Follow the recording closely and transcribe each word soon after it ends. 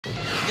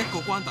一個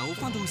關斗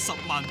翻到10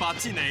萬8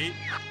千里，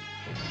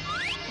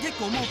一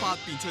個魔法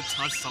變出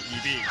72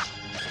變，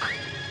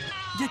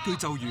一句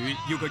咒語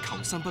要佢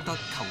求生不得，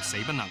求死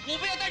不能。我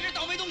不要帶這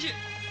倒霉東西。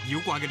妖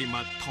怪嘅獵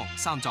物唐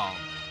三藏，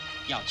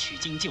要取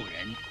經救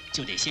人，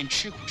就得先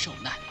吃苦受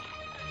難。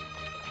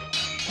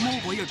魔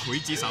鬼嘅劊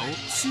子手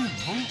孫悟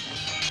空，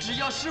只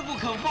要師傅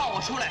肯放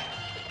我出來，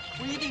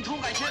我一定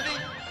痛改前非。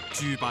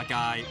豬八戒，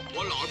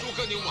我老豬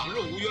跟你往日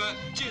無冤，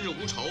近日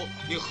無仇，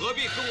你何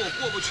必跟我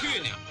過不去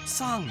呢？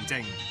沙悟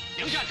淨，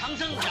留下唐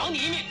僧饒你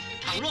一命，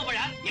倘若不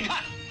然，你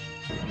看。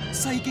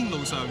西經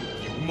路上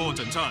妖魔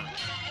盡出，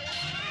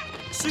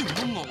孫悟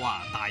空岳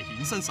華大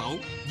顯身手，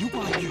妖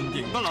怪原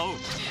形不露。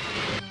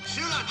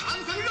吃了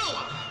唐僧肉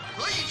啊，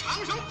可以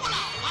長生不老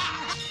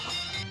啊！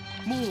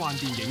魔幻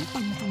電影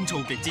登峰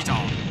造極之作，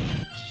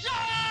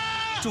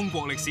中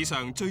國歷史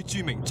上最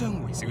著名章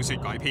回小說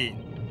改編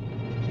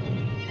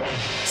《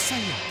西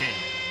遊記》。